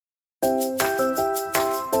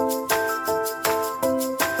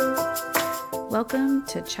Welcome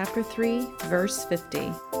to chapter 3, verse 50.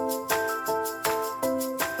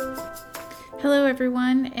 Hello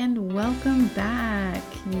everyone and welcome back.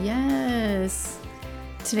 Yes,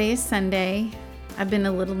 today is Sunday. I've been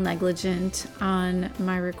a little negligent on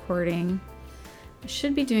my recording. I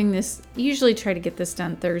should be doing this, usually try to get this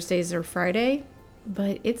done Thursdays or Friday,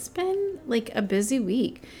 but it's been like a busy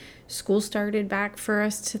week. School started back for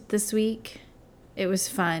us this week. It was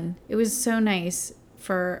fun. It was so nice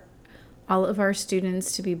for all of our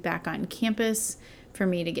students to be back on campus, for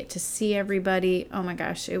me to get to see everybody. Oh my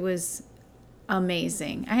gosh, it was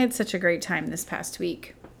amazing. I had such a great time this past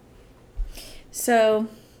week. So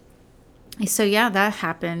yeah, that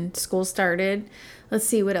happened. School started. Let's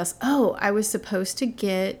see what else. Oh, I was supposed to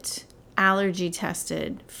get allergy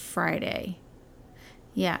tested Friday.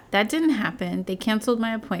 Yeah, that didn't happen. They canceled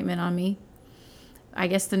my appointment on me. I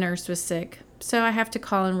guess the nurse was sick. So I have to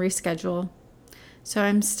call and reschedule. So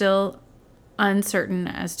I'm still uncertain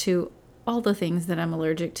as to all the things that I'm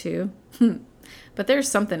allergic to. But there's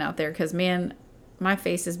something out there because, man, my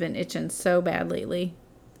face has been itching so bad lately.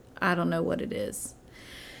 I don't know what it is.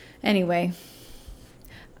 Anyway,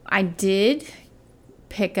 I did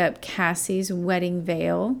pick up Cassie's wedding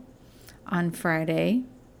veil on Friday.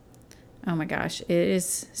 Oh my gosh, it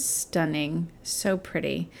is stunning. So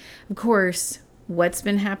pretty. Of course, what's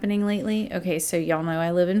been happening lately? Okay, so y'all know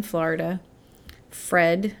I live in Florida.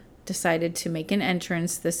 Fred decided to make an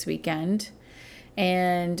entrance this weekend,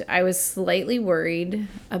 and I was slightly worried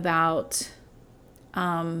about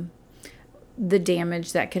the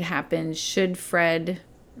damage that could happen should Fred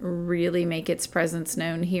really make its presence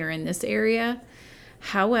known here in this area.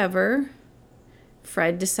 However,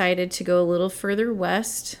 Fred decided to go a little further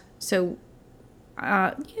west. So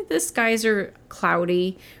the skies are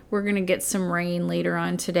cloudy. We're going to get some rain later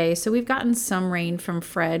on today. So we've gotten some rain from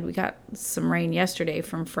Fred. We got some rain yesterday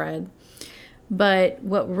from Fred. But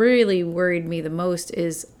what really worried me the most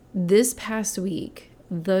is this past week,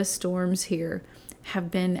 the storms here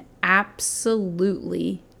have been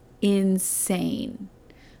absolutely insane.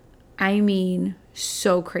 I mean,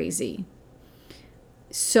 so crazy.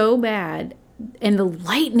 So bad. And the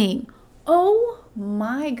lightning, oh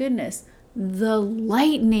my goodness, the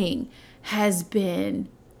lightning has been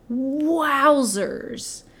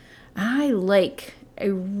wowzers. I like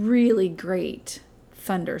a really great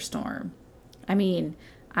thunderstorm. I mean,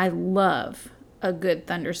 I love a good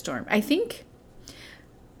thunderstorm. I think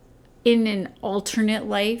in an alternate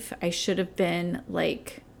life, I should have been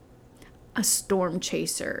like a storm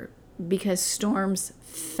chaser because storms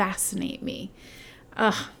fascinate me.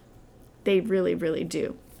 They really, really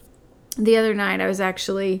do. The other night, I was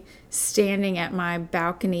actually standing at my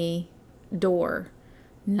balcony door,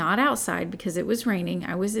 not outside because it was raining.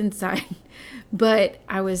 I was inside, but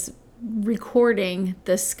I was recording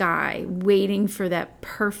the sky, waiting for that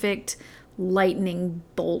perfect lightning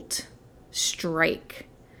bolt strike.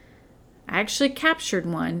 I actually captured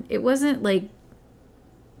one. It wasn't like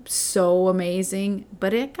so amazing,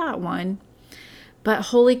 but it got one. But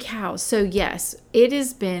holy cow. So yes, it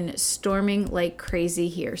has been storming like crazy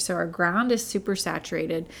here. So our ground is super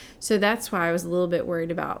saturated. So that's why I was a little bit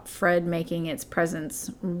worried about Fred making its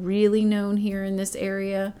presence really known here in this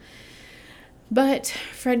area. But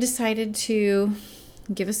Fred decided to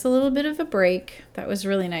give us a little bit of a break. That was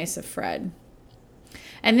really nice of Fred.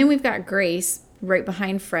 And then we've got Grace right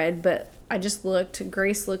behind Fred, but I just looked.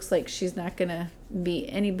 Grace looks like she's not going to be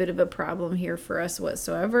any bit of a problem here for us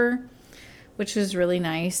whatsoever, which was really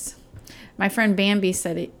nice. My friend Bambi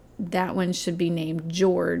said that one should be named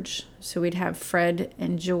George. So we'd have Fred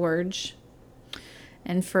and George.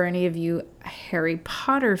 And for any of you Harry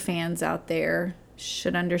Potter fans out there,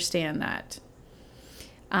 should understand that.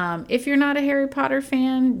 If you're not a Harry Potter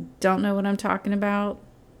fan, don't know what I'm talking about,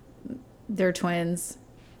 they're twins.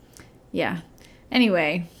 Yeah.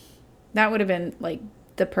 Anyway, that would have been like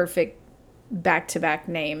the perfect back-to-back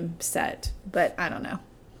name set, but I don't know.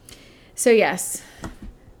 So yes,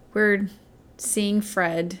 we're seeing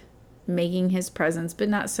Fred making his presence, but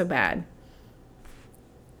not so bad.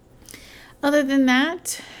 Other than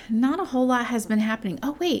that, not a whole lot has been happening.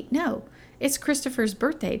 Oh wait, no, it's Christopher's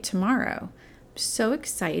birthday tomorrow. I'm so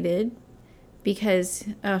excited because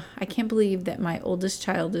I can't believe that my oldest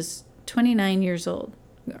child is 29 years old,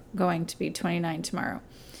 going to be 29 tomorrow.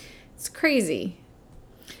 It's crazy.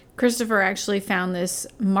 Christopher actually found this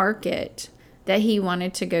market that he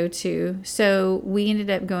wanted to go to. So we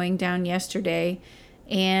ended up going down yesterday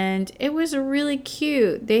and it was really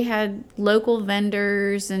cute. They had local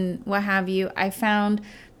vendors and what have you. I found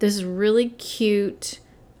this really cute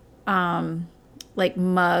like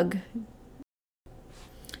mug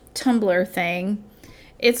tumbler thing.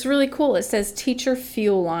 It's really cool. It says Teacher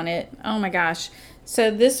Fuel on it. Oh my gosh.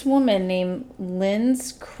 So this woman named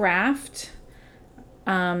Lynn's Craft,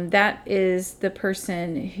 that is the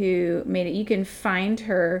person who made it. You can find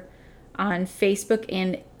her on Facebook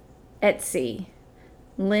and Etsy.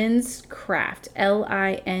 Lynn's Craft,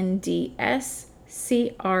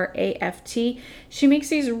 LINDSCRAFT. She makes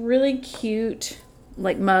these really cute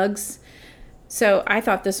like mugs. So I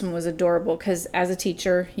thought this one was adorable because as a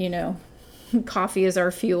teacher, coffee is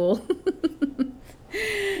our fuel.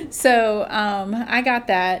 So I got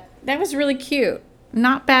that. That was really cute.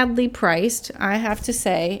 Not badly priced, I have to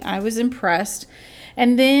say. I was impressed.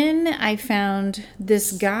 And then I found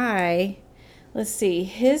this guy. Let's see,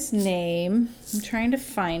 his name. I'm trying to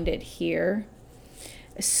find it here.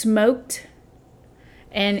 Smoked.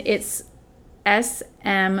 And it's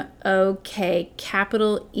SMOK,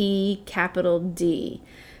 capital E, capital D.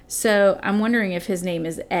 So I'm wondering if his name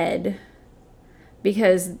is Ed.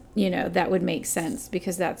 Because, that would make sense.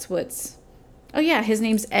 Because that's what's... Oh, yeah, his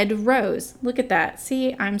name's Ed Rose. Look at that.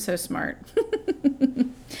 See, I'm so smart.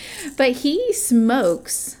 But he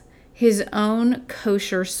smokes his own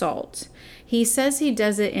kosher salt. He says he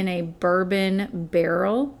does it in a bourbon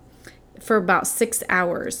barrel for about 6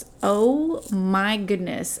 hours. Oh, my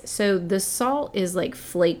goodness. So the salt is like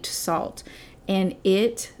flaked salt. And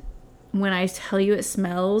when I tell you it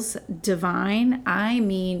smells divine, I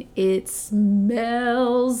mean it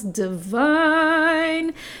smells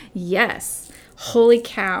divine. Yes. Holy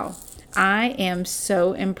cow. I am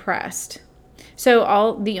so impressed.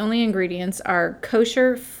 So the only ingredients are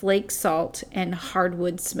kosher flake salt and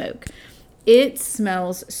hardwood smoke. It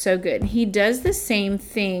smells so good. He does the same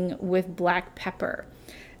thing with black pepper.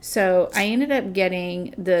 So I ended up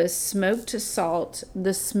getting the smoked salt,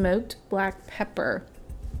 the smoked black pepper.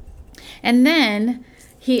 And then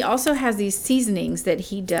he also has these seasonings that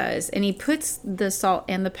he does. And he puts the salt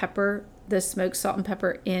and the pepper, the smoked salt and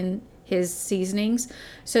pepper in his seasonings.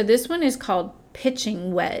 So this one is called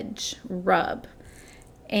Pitching Wedge Rub.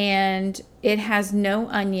 And it has no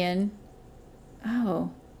onion.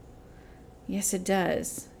 Oh, yes, it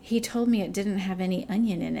does. He told me it didn't have any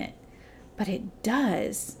onion in it, but it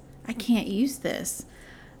does. I can't use this.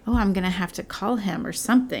 Oh, I'm going to have to call him or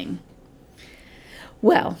something.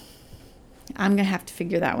 Well, I'm going to have to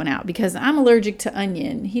figure that one out because I'm allergic to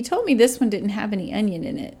onion. He told me this one didn't have any onion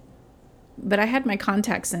in it, but I had my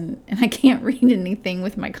contacts in and I can't read anything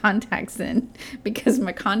with my contacts in because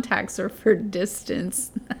my contacts are for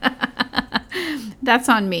distance. That's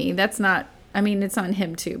on me. It's on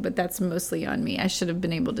him too, but that's mostly on me. I should have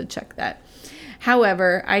been able to check that.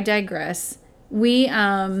 However, I digress.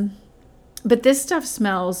 But this stuff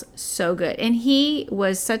smells so good. And he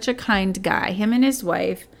was such a kind guy. Him and his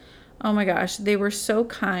wife, oh my gosh, they were so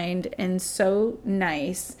kind and so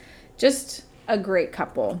nice. Just a great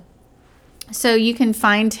couple. So you can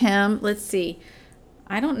find him. Let's see.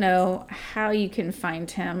 I don't know how you can find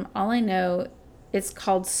him. All I know, it's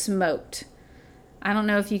called Smoked. I don't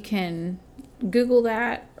know if you can Google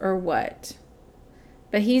that or what.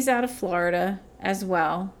 But he's out of Florida as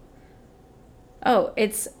well. Oh,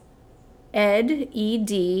 it's Ed,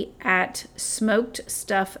 E-D, at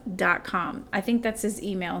smokedstuff.com. I think that's his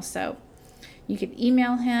email. So you could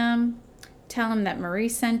email him, tell him that Marie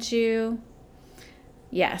sent you.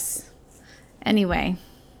 Yes. Anyway,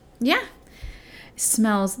 yeah.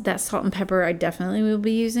 Smells that salt and pepper I definitely will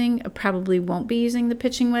be using. I probably won't be using the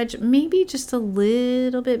pitching wedge. Maybe just a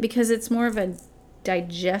little bit because it's more of a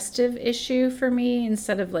digestive issue for me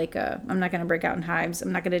instead of I'm not going to break out in hives.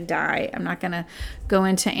 I'm not going to die. I'm not going to go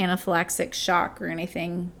into anaphylactic shock or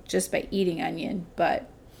anything just by eating onion. But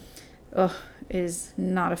it is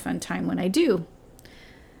not a fun time when I do.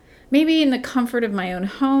 Maybe in the comfort of my own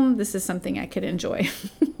home, this is something I could enjoy.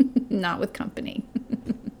 Not with company.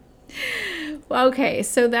 Well, okay,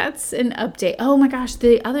 so that's an update. Oh my gosh,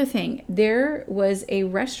 the other thing, there was a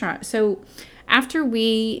restaurant. So after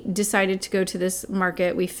we decided to go to this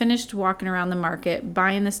market, we finished walking around the market,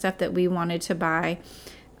 buying the stuff that we wanted to buy.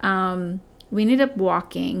 We ended up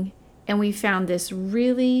walking and we found this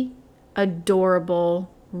really adorable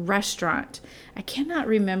restaurant. I cannot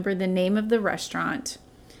remember the name of the restaurant,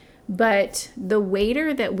 but the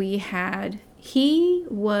waiter that we had,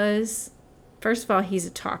 first of all, he's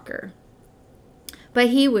a talker, but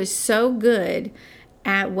he was so good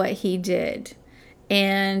at what he did.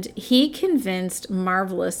 And he convinced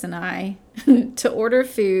Marvelous and I to order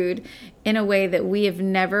food in a way that we have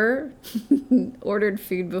never ordered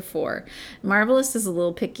food before. Marvelous is a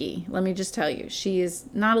little picky. Let me just tell you, she is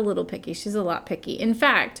not a little picky. She's a lot picky. In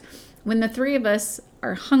fact, when the three of us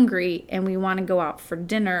are hungry and we want to go out for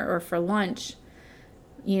dinner or for lunch,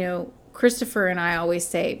 Christopher and I always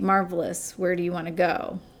say, Marvelous, where do you want to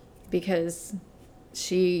go? Because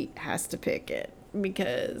she has to pick it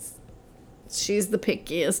because she's the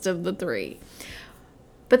pickiest of the three.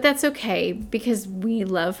 But that's okay because we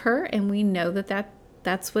love her and we know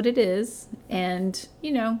that's what it is. And,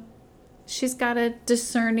 she's got a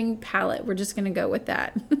discerning palate. We're just going to go with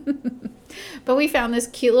that. But we found this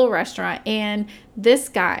cute little restaurant, and this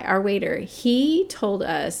guy, our waiter, he told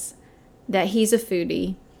us that he's a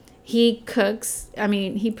foodie. He cooks. I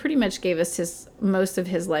mean, he pretty much gave us most of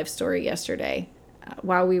his life story yesterday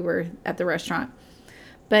while we were at the restaurant.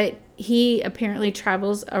 But he apparently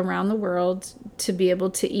travels around the world to be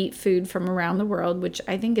able to eat food from around the world, which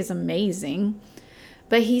I think is amazing.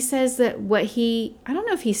 But he says that I don't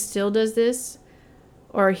know if he still does this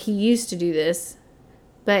or he used to do this,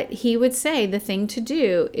 but he would say the thing to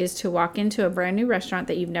do is to walk into a brand new restaurant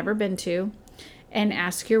that you've never been to and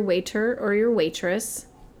ask your waiter or your waitress,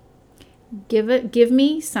 give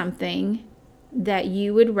me something that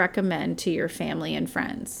you would recommend to your family and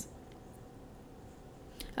friends.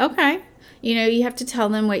 Okay. You have to tell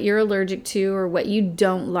them what you're allergic to or what you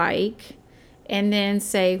don't like, and then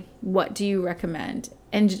say, what do you recommend?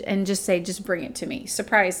 And just say, just bring it to me.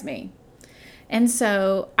 Surprise me. And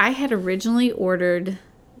so I had originally ordered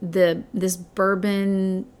this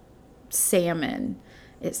bourbon salmon.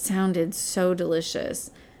 It sounded so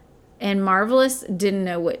delicious. And Marvelous didn't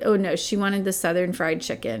know she wanted the Southern fried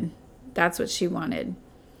chicken. That's what she wanted.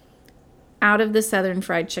 Out of the Southern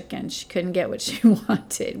fried chicken, she couldn't get what she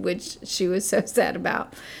wanted, which she was so sad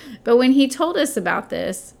about. But when he told us about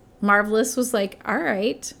this, Marvelous was like, all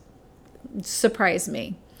right, surprise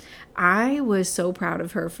me. I was so proud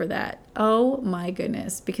of her for that. Oh my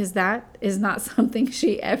goodness, because that is not something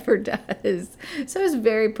she ever does. So I was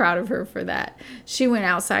very proud of her for that. She went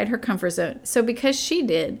outside her comfort zone. So because she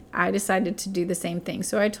did, I decided to do the same thing.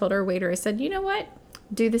 So I told our waiter, I said, you know what?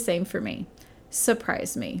 Do the same for me.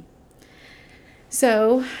 Surprise me.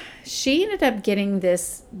 So she ended up getting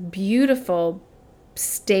this beautiful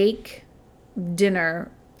steak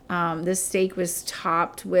dinner. This steak was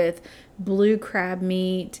topped with blue crab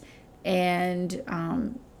meat and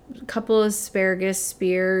a couple of asparagus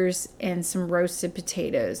spears and some roasted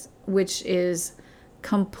potatoes, which is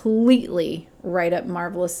completely right up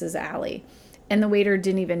Marvelous's alley. And the waiter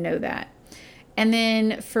didn't even know that. And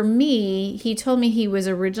then for me, he told me he was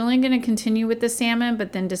originally going to continue with the salmon,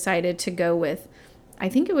 but then decided to go with, I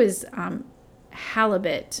think it was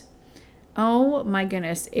halibut. Oh my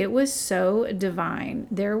goodness, it was so divine.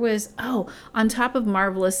 There was, on top of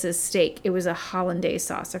Marvelous's steak, it was a hollandaise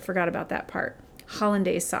sauce. I forgot about that part.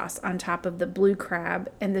 Hollandaise sauce on top of the blue crab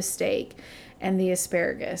and the steak and the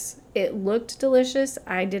asparagus. It looked delicious.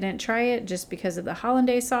 I didn't try it just because of the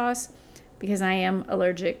hollandaise sauce, because I am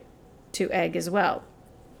allergic to egg as well.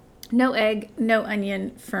 No egg, no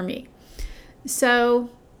onion for me. So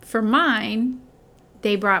for mine,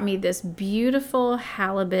 they brought me this beautiful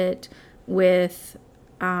halibut with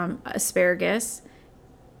asparagus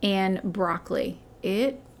and broccoli.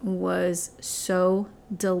 It was so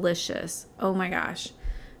delicious. Oh my gosh.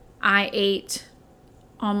 I ate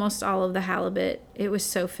almost all of the halibut. It was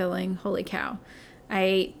so filling. Holy cow. I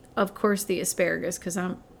ate, of course, the asparagus because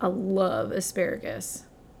I love asparagus.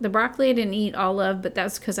 The broccoli I didn't eat all of, but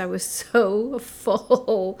that's because I was so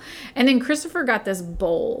full. And then Christopher got this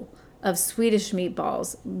bowl of Swedish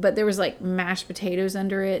meatballs, but there was like mashed potatoes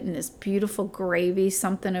under it and this beautiful gravy,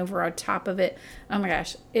 something over on top of it. Oh my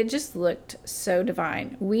gosh, it just looked so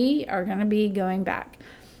divine. We are going to be going back.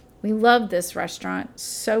 We love this restaurant.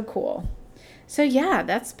 So cool. So yeah,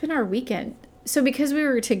 that's been our weekend. So because we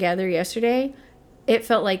were together yesterday, it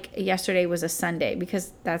felt like yesterday was a Sunday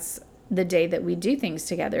because that's the day that we do things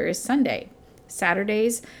together is Sunday.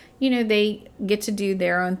 Saturdays, they get to do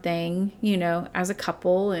their own thing, as a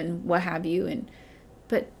couple and what have you.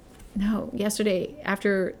 But no, yesterday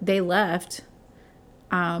after they left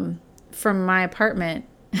from my apartment,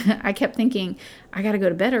 I kept thinking, I got to go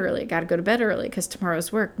to bed early. Because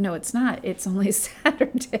tomorrow's work. No, it's not. It's only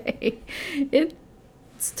Saturday.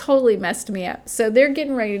 It's totally messed me up. So they're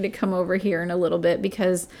getting ready to come over here in a little bit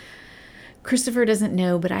because Christopher doesn't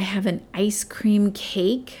know, but I have an ice cream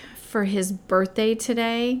cake for his birthday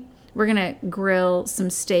today. We're going to grill some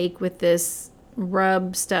steak with this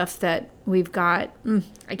rub stuff that we've got.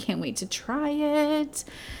 I can't wait to try it.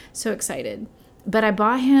 So excited. But I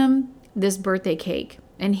bought him this birthday cake,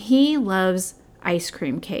 and he loves ice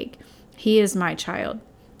cream cake. He is my child.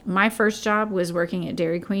 My first job was working at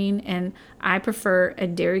Dairy Queen, and I prefer a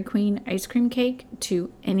Dairy Queen ice cream cake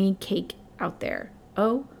to any cake out there.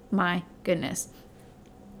 Oh my goodness.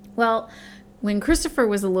 Well, when Christopher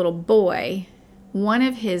was a little boy, one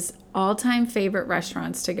of his all-time favorite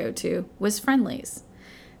restaurants to go to was Friendly's.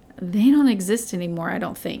 They don't exist anymore, I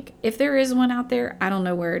don't think. If there is one out there, I don't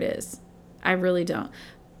know where it is. I really don't.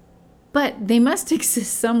 But they must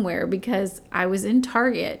exist somewhere because I was in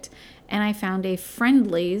Target and I found a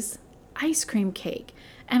Friendly's ice cream cake.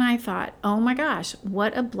 And I thought, oh my gosh,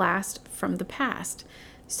 what a blast from the past.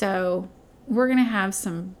 So we're going to have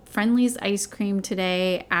some Friendly's ice cream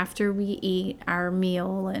today after we eat our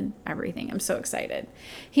meal and everything. I'm so excited.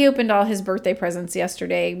 He opened all his birthday presents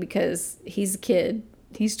yesterday because he's a kid.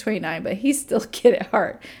 He's 29, but he's still a kid at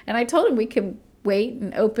heart. And I told him we could wait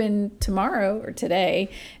and open tomorrow or today.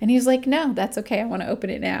 And he was like, no, that's okay. I want to open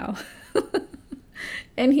it now.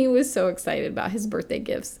 And he was so excited about his birthday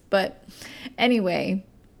gifts. But anyway,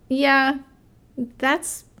 yeah,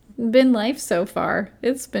 that's been life so far.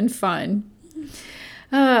 It's been fun.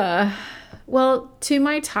 Well, to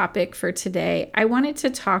my topic for today, I wanted to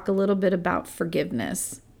talk a little bit about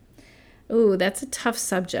forgiveness. Ooh, that's a tough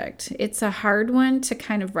subject. It's a hard one to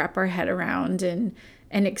kind of wrap our head around and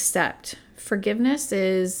accept. Forgiveness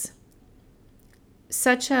is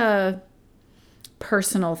such a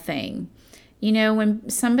personal thing. You know, when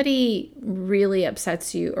somebody really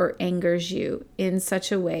upsets you or angers you in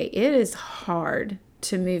such a way, it is hard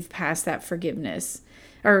to move past that forgiveness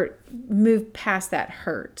or move past that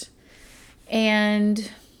hurt.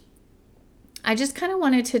 And I just kind of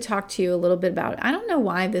wanted to talk to you a little bit about it. I don't know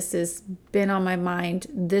why this has been on my mind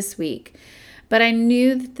this week, but I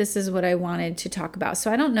knew that this is what I wanted to talk about.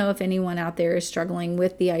 So I don't know if anyone out there is struggling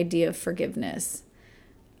with the idea of forgiveness.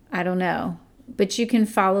 I don't know. But you can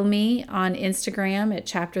follow me on Instagram at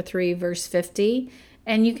chapter 3, verse 50,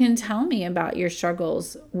 and you can tell me about your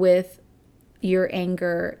struggles with your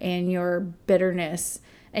anger and your bitterness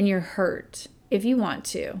and your hurt if you want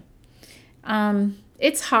to.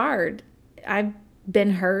 It's hard. I've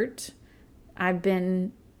been hurt. I've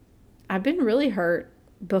been really hurt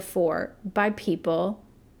before by people.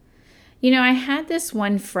 You know, I had this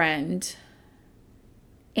one friend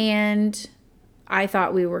and I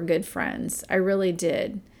thought we were good friends. I really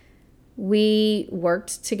did. We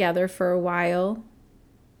worked together for a while.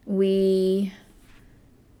 We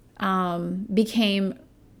became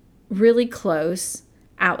really close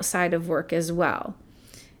outside of work as well.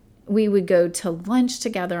 We would go to lunch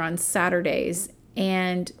together on Saturdays.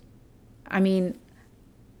 And I mean,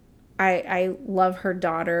 I love her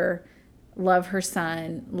daughter, love her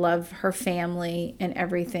son, love her family and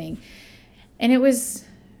everything. And it was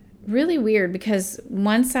really weird because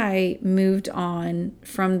once I moved on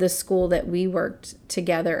from the school that we worked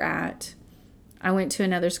together at, I went to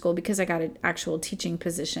another school because I got an actual teaching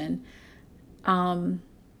position.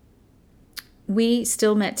 We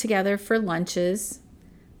still met together for lunches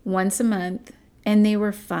once a month, and they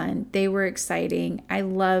were fun. They were exciting. I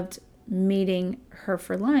loved meeting her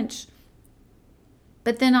for lunch.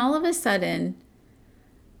 But then all of a sudden,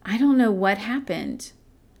 I don't know what happened.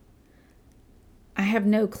 I have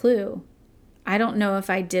no clue. I don't know if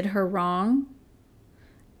I did her wrong.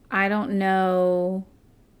 I don't know.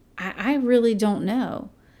 I really don't know.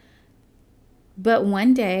 But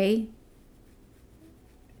one day,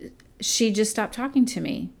 she just stopped talking to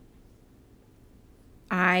me.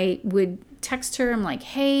 I would text her. I'm like,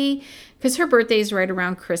 hey, because her birthday's right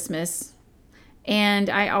around Christmas. And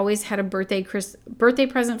I always had a birthday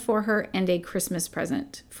present for her and a Christmas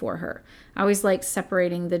present for her. I always like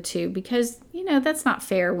separating the two because, you know, that's not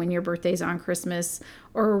fair when your birthday's on Christmas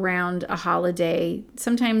or around a holiday.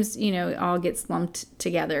 Sometimes, you know, it all gets lumped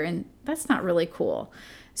together and that's not really cool.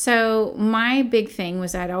 So my big thing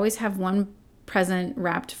was I'd always have one present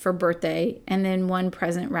wrapped for birthday and then one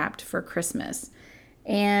present wrapped for Christmas.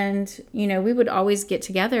 And, you know, we would always get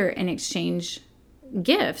together and exchange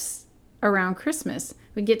gifts around Christmas.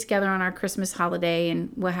 We'd get together on our Christmas holiday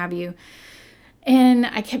and what have you. And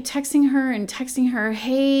I kept texting her,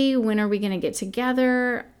 hey, when are we going to get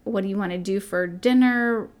together? What do you want to do for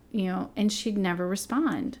dinner? You know, and she'd never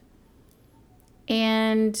respond.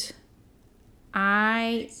 And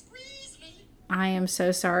I am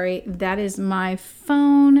so sorry. That is my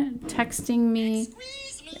phone texting me.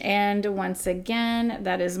 And once again,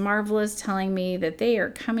 that is Marvelous telling me that they are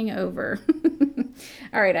coming over.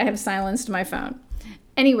 All right, I have silenced my phone.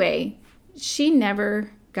 Anyway, she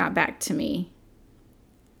never got back to me.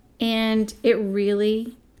 And it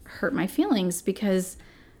really hurt my feelings because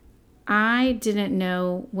I didn't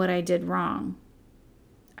know what I did wrong.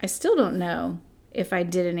 I still don't know if I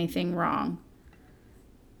did anything wrong.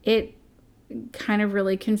 It kind of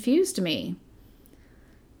really confused me.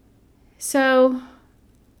 So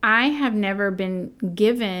I have never been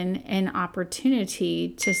given an opportunity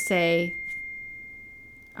to say,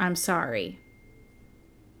 I'm sorry.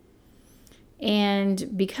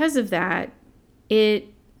 And because of that, it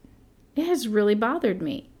has really bothered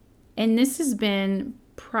me. And this has been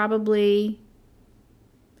probably,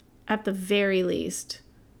 at the very least,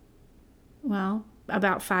 well,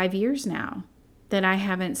 about 5 years now that I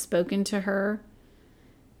haven't spoken to her.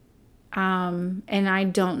 And I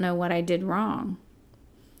don't know what I did wrong.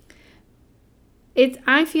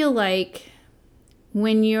 I feel like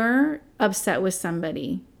when you're upset with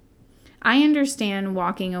somebody, I understand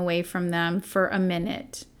walking away from them for a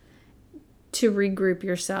minute to regroup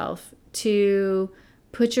yourself, to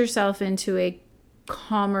put yourself into a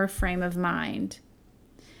calmer frame of mind.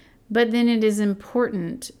 But then it is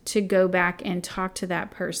important to go back and talk to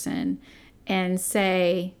that person and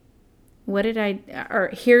say,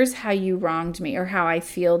 here's how you wronged me, or how I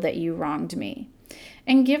feel that you wronged me.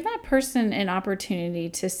 And give that person an opportunity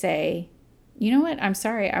to say, you know what, I'm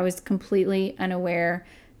sorry, I was completely unaware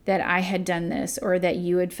that I had done this or that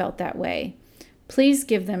you had felt that way. Please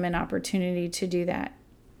give them an opportunity to do that.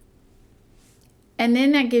 And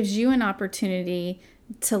then that gives you an opportunity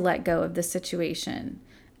to let go of the situation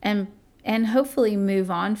and hopefully move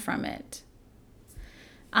on from it.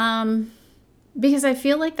 Because I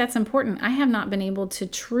feel like that's important. I have not been able to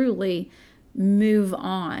truly move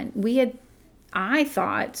on. I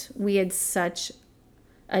thought we had such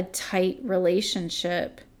a tight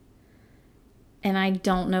relationship, and I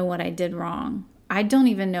don't know what I did wrong. I don't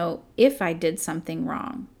even know if I did something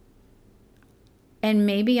wrong. And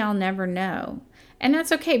maybe I'll never know. And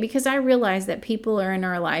that's okay, because I realize that people are in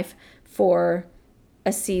our life for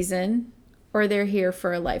a season or they're here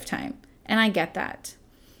for a lifetime. And I get that.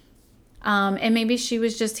 And maybe she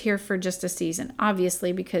was just here for just a season,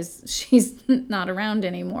 obviously, because she's not around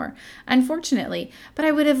anymore, unfortunately. But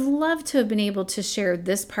I would have loved to have been able to share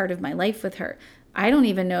this part of my life with her. I don't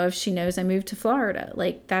even know if she knows I moved to Florida.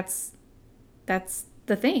 Like, that's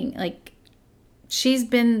the thing. Like, she's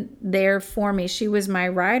been there for me. She was my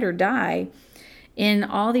ride or die in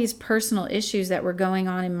all these personal issues that were going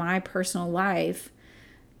on in my personal life.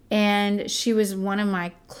 And she was one of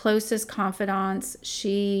my closest confidants.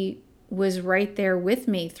 She was right there with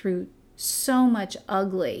me through so much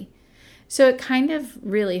ugly. So it kind of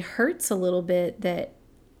really hurts a little bit that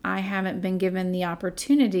I haven't been given the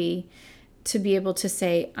opportunity to be able to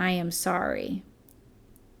say, I am sorry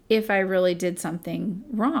if I really did something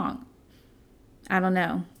wrong. I don't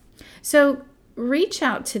know. So reach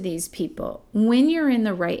out to these people when you're in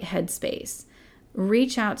the right headspace.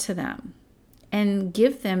 Reach out to them and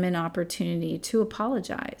give them an opportunity to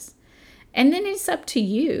apologize. And then it's up to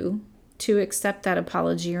you to accept that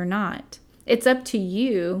apology or not. It's up to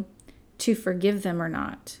you to forgive them or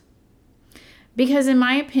not. Because in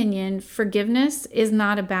my opinion, forgiveness is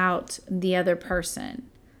not about the other person.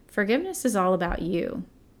 Forgiveness is all about you.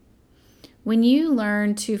 When you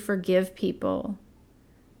learn to forgive people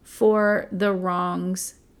for the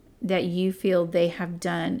wrongs that you feel they have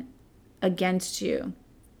done against you,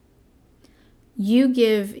 you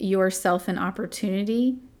give yourself an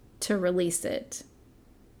opportunity to release it.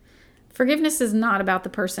 Forgiveness is not about the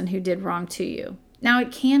person who did wrong to you. Now,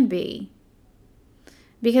 it can be,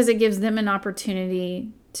 because it gives them an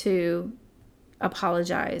opportunity to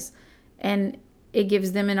apologize, and it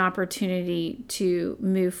gives them an opportunity to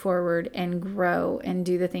move forward and grow and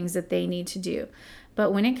do the things that they need to do.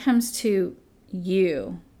 But when it comes to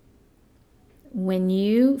you, when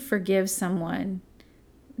you forgive someone,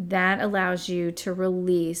 that allows you to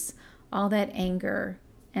release all that anger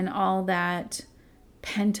and all that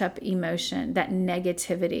pent-up emotion, that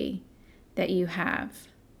negativity that you have.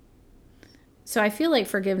 So I feel like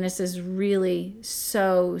forgiveness is really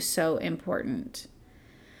so important.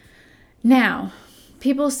 Now,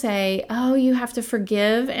 people say, oh, you have to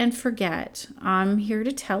forgive and forget. I'm here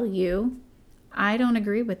to tell you, I don't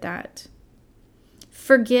agree with that.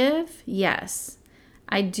 Forgive, yes.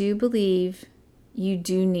 I do believe you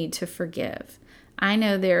do need to forgive. I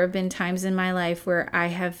know there have been times in my life where I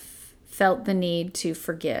have felt the need to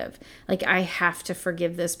forgive. Like, I have to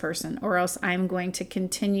forgive this person, or else I'm going to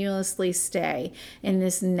continuously stay in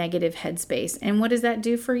this negative headspace. And what does that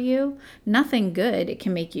do for you? Nothing good. It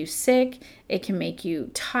can make you sick. It can make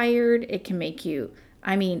you tired. It can make you,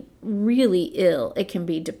 really ill. It can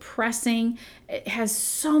be depressing. It has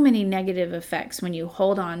so many negative effects when you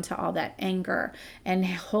hold on to all that anger and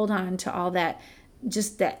hold on to all that,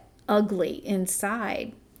 just that ugly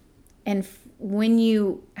inside. And when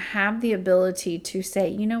you have the ability to say,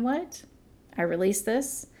 you know what? I release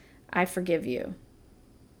this. I forgive you.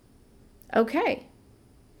 Okay.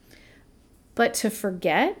 But to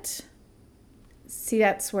forget, see,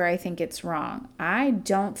 that's where I think it's wrong. I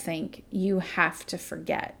don't think you have to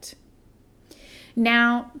forget.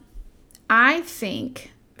 Now, I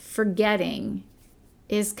think forgetting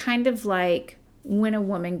is kind of like when a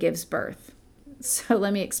woman gives birth. So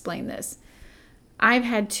let me explain this. I've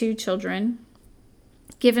had 2 children,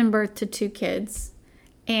 given birth to 2 kids,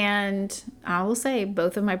 and I will say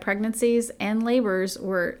both of my pregnancies and labors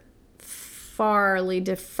were far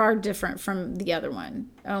different from the other one.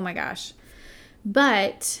 Oh my gosh.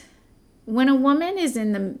 But when a woman is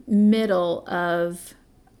in the middle of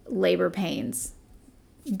labor pains,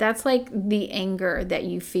 that's like the anger that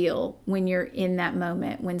you feel when you're in that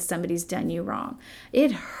moment when somebody's done you wrong.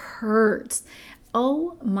 It hurts.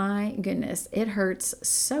 Oh my goodness, it hurts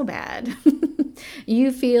so bad.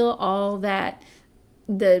 You feel all that,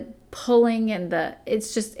 the pulling and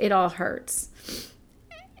it all hurts.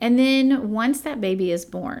 And then once that baby is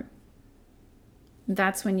born,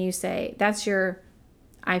 that's when you say, that's your,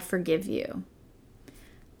 I forgive you.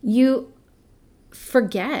 You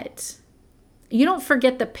forget. You don't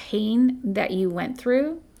forget the pain that you went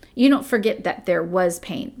through. You don't forget that there was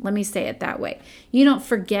pain. Let me say it that way. You don't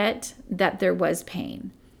forget that there was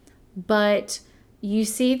pain. But you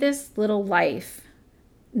see this little life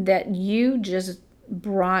that you just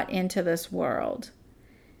brought into this world,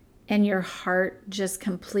 and your heart just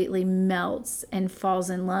completely melts and falls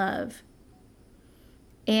in love.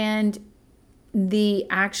 And the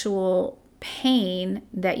actual pain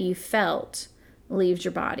that you felt leaves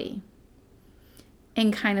your body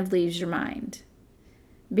and kind of leaves your mind.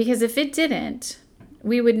 Because if it didn't,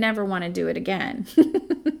 we would never want to do it again.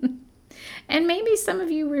 And maybe some of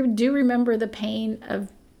you do remember the pain of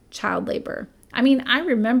child labor. I mean, I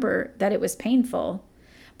remember that it was painful,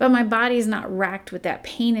 but my body's not racked with that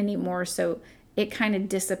pain anymore, so it kind of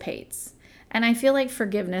dissipates. And I feel like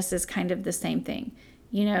forgiveness is kind of the same thing.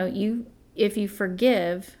 You know, if you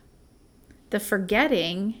forgive, the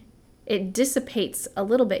forgetting, it dissipates a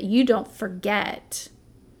little bit. You don't forget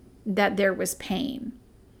that there was pain,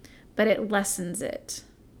 but it lessens it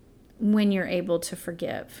when you're able to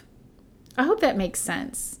forgive. I hope that makes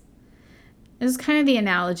sense. It was kind of the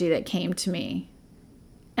analogy that came to me.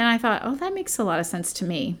 And I thought, oh, that makes a lot of sense to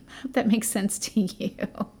me. I hope that makes sense to you.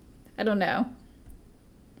 I don't know.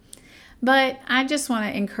 But I just want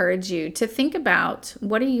to encourage you to think about,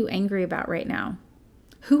 what are you angry about right now?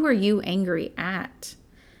 Who are you angry at?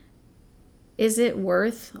 Is it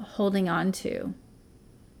worth holding on to?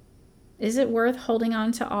 Is it worth holding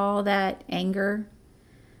on to all that anger?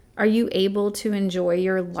 Are you able to enjoy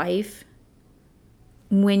your life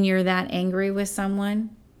when you're that angry with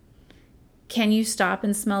someone? Can you stop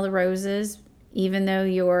and smell the roses even though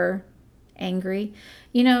you're angry?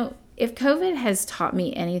 You know, if COVID has taught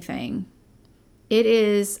me anything, it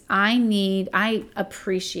is I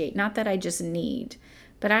appreciate, not that I just need,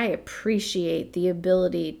 but I appreciate the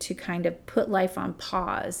ability to kind of put life on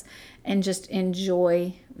pause and just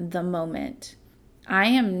enjoy the moment. I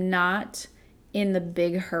am not in the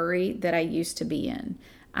big hurry that I used to be in.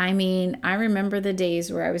 I mean, I remember the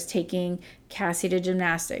days where I was taking Cassie to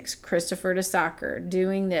gymnastics, Christopher to soccer,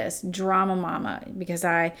 doing this, drama mama, because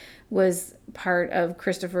I was part of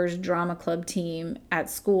Christopher's drama club team at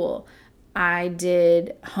school. I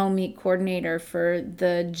did home meet coordinator for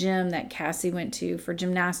the gym that Cassie went to for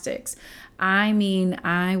gymnastics. I mean,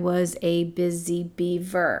 I was a busy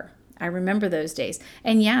beaver. I remember those days.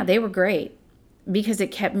 And yeah, they were great because it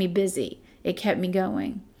kept me busy. It kept me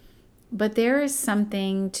going. But there is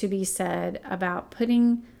something to be said about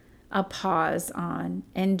putting a pause on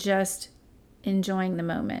and just enjoying the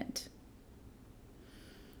moment.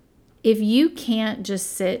 If you can't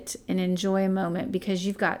just sit and enjoy a moment because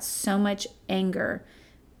you've got so much anger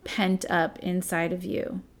pent up inside of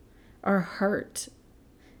you or hurt,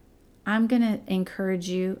 I'm going to encourage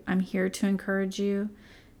you, I'm here to encourage you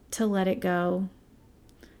to let it go.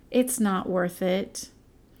 It's not worth it.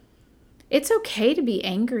 It's okay to be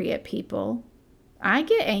angry at people. I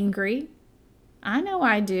get angry. I know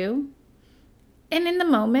I do. And in the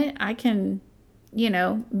moment, I can,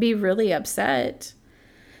 be really upset.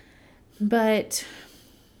 And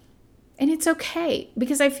it's okay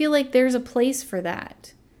because I feel like there's a place for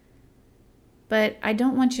that. But I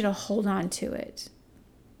don't want you to hold on to it.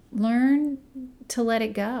 Learn to let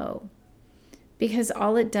it go because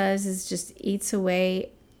all it does is just eats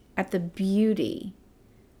away at the beauty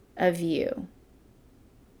of you.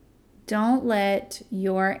 Don't let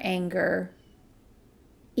your anger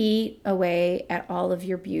eat away at all of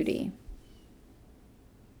your beauty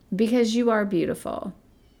because you are beautiful.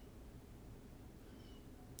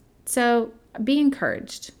 So be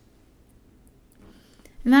encouraged.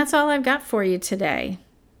 And that's all I've got for you today.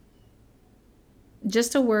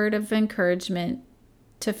 Just a word of encouragement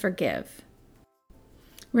to forgive.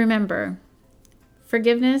 Remember,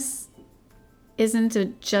 forgiveness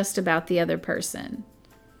isn't just about the other person.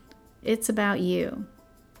 It's about you.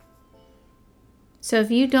 So if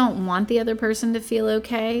you don't want the other person to feel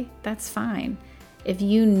okay, that's fine. If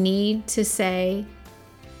you need to say,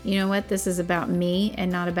 you know what, this is about me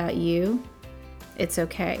and not about you, it's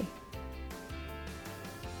okay.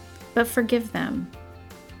 But forgive them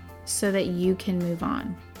so that you can move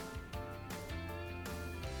on.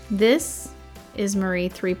 This is Marie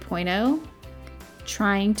 3.0,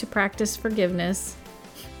 trying to practice forgiveness.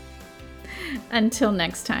 Until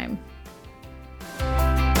next time.